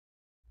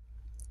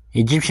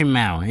Egyptian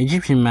Mouse.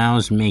 Egyptian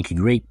mouse make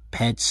great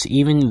pets.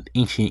 Even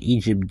ancient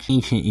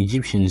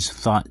Egyptians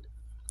thought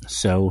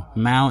so.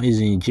 Mao is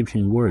an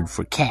Egyptian word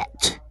for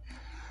cat.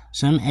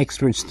 Some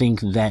experts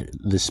think that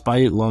the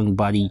spotted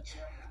long-bodied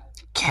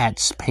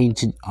cats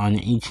painted on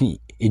ancient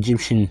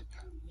Egyptian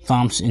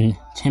tombs and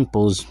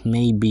temples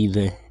may be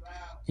the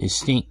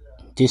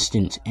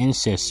distant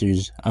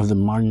ancestors of the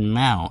modern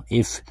Mao.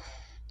 If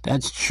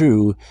that's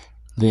true,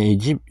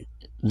 the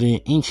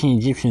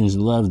ancient Egyptians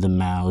loved the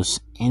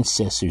Mao's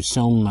ancestors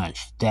so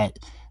much that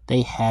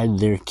they had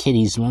their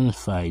kitties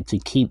mummified to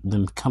keep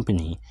them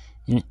company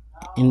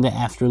in the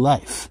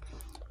afterlife.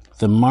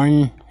 The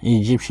modern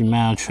Egyptian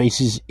Mao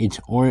traces its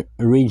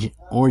origins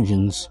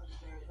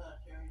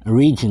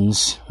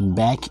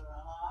back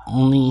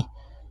only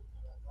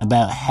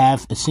about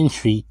half a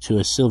century to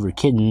a silver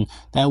kitten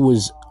that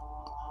was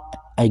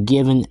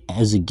given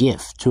as a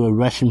gift to a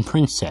Russian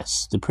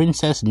princess. The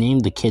princess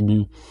named the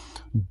kitten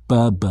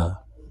Bubba.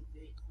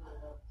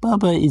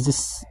 Bubba is a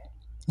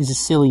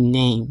silly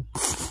name.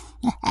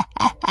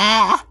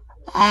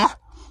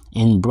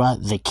 And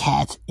brought the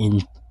cat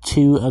and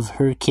two of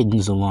her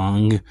kittens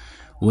along.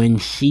 When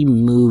she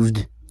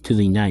moved to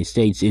the United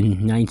States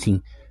in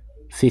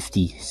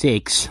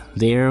 1956,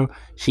 there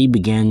she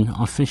began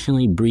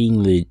officially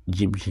breeding the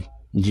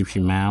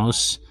Egyptian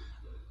mouse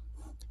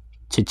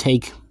to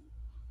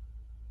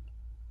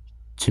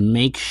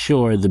make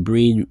sure the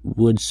breed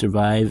would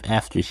survive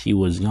after she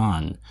was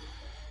gone.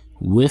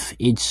 With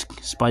its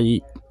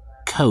spotted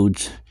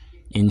coat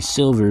in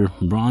silver,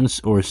 bronze,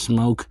 or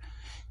smoke,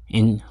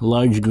 and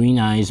large green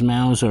eyes,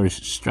 mouse are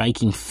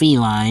striking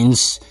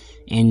felines,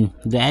 and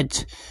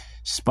that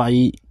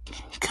spotted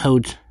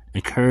coat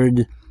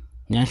occurred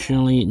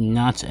naturally,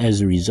 not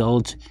as a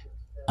result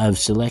of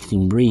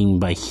selective breeding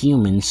by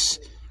humans.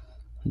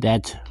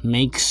 That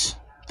makes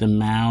the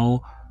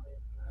Mao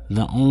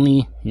the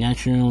only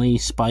naturally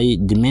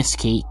spotted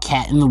domesticated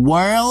cat in the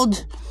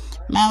world.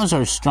 Maos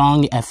are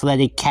strong,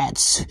 athletic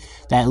cats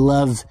that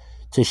love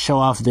to show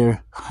off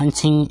their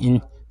hunting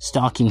and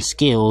stalking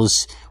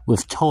skills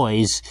with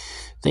toys.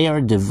 They are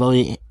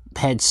devoted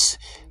pets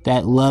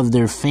that love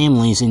their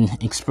families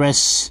and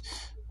express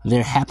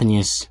their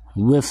happiness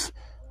with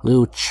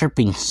little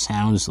chirping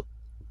sounds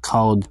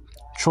called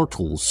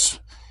chortles.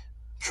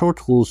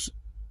 Chortles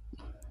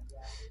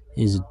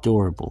is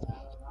adorable.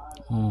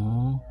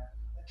 Aww.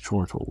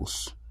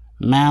 Chortles.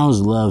 Mouse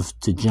love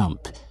to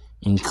jump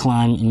and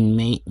climb, and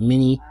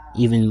many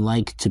even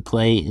like to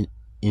play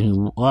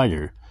in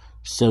water.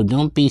 So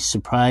don't be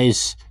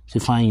surprised to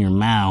find your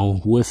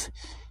Mao with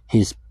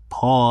his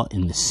paw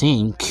in the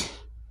sink.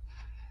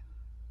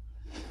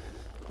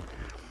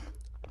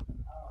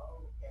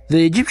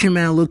 The Egyptian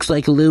Mao looks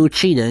like a little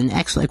cheetah and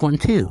acts like one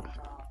too.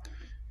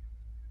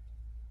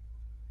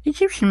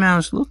 Egyptian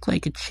mouse look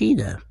like a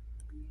cheetah.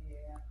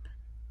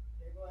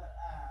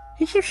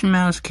 Egyptian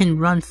mouse can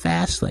run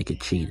fast like a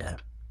cheetah.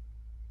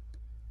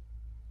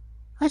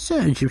 I saw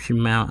Egyptian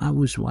mouse. I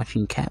was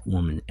watching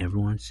Catwoman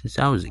everyone since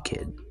I was a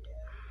kid.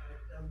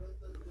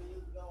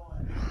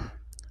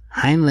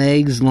 Hind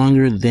legs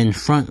longer than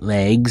front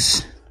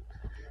legs.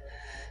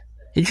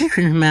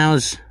 Egyptian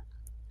mouse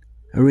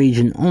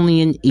origin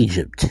only in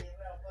Egypt.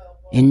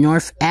 In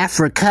North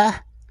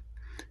Africa,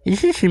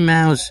 Egyptian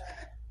mouse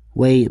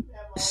weigh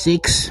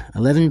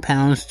 11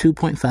 pounds,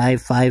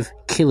 2.55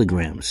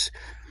 kilograms.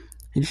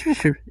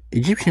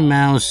 Egyptian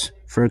mouse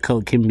fur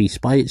coat can be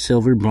spotted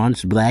silver,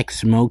 bronze, black,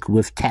 smoke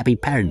with tabby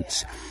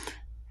patterns.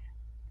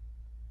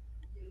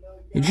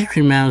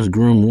 Egyptian mouse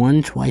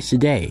groom twice a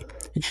day.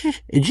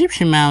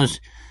 Egyptian mouse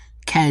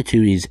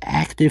attitude is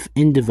active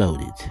and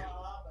devoted.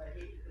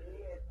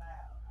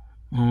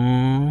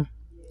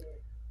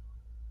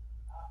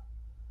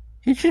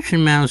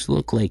 Egyptian mouse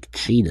look like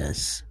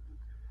cheetahs.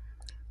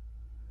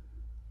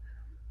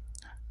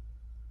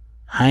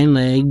 Hind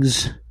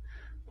legs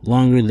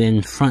longer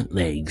than front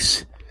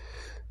legs.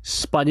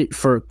 Spotted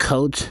fur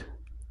coat.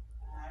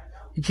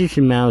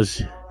 Egyptian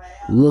mouse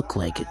look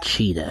like a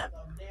cheetah.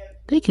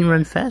 They can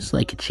run fast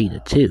like a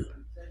cheetah too.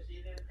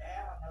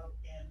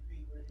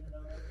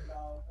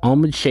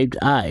 Almond-shaped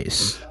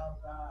eyes.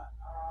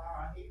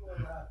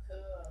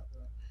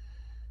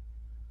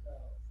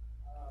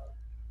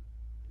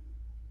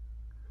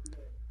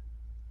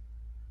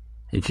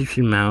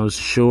 Egyptian mouse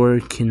sure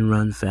can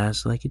run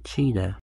fast like a cheetah.